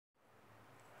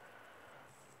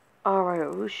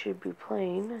who should be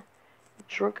playing?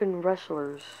 Drunken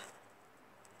Wrestlers.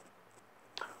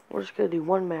 We're just gonna do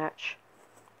one match.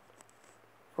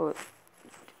 With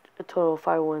a total of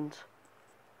 5 wins.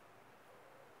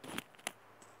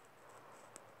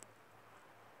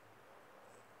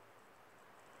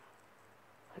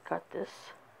 I got this.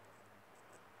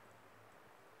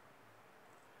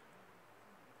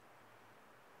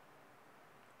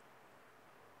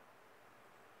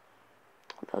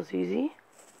 That was easy.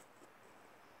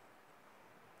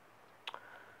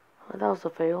 That was a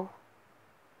fail.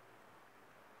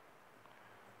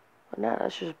 But now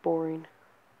that's just boring.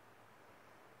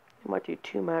 You might do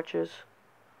 2 matches.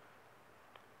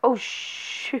 Oh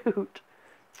shoot!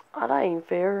 Oh, that ain't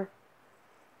fair.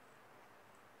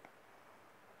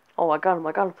 Oh, I got him,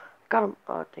 I got him, I got him.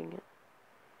 Oh, dang it.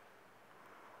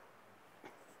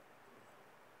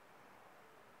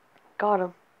 Got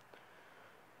him.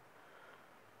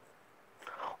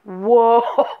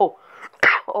 Whoa!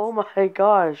 Oh my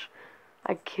gosh.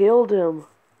 I killed him.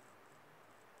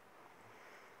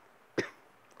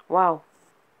 Wow.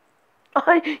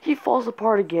 He falls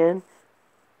apart again.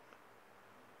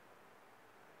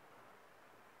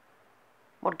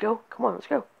 Want to go? Come on, let's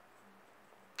go.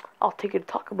 I'll take you to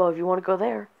Taco Bell if you want to go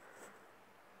there.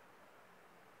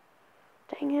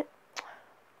 Dang it.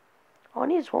 All I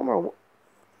need is one more.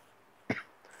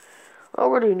 Oh,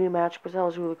 we're doing a new match, but that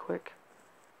was really quick.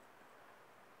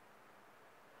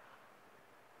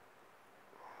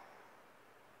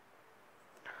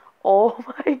 Oh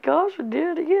my gosh, I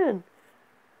did it again.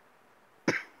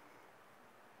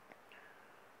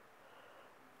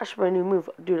 That's my new move.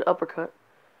 Do the uppercut.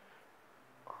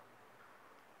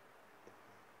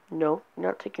 No, you're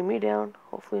not taking me down.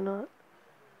 Hopefully not.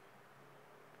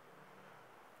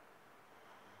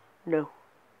 No.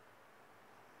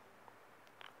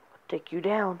 I'll take you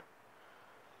down.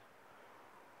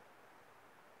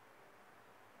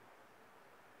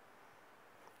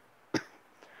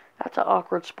 That's an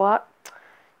awkward spot.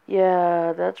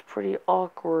 Yeah, that's pretty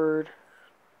awkward.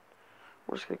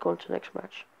 We're just going to go into the next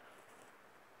match.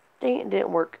 Dang it,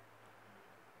 didn't work.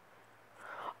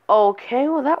 Okay,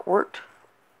 well that worked.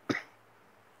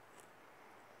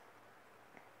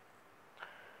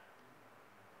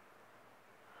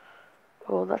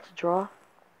 Oh, that's a draw.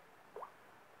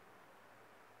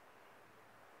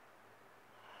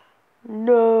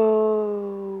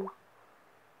 No.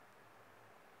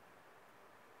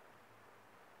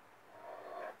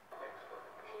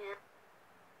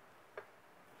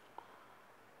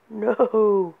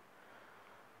 No.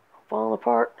 I'm falling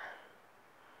apart.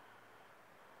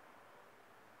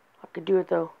 I could do it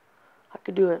though. I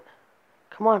could do it.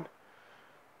 Come on.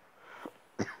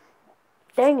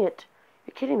 Dang it.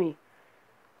 You're kidding me.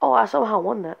 Oh, I somehow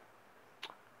won that.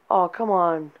 Oh, come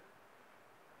on.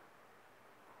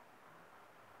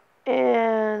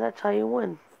 And that's how you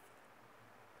win.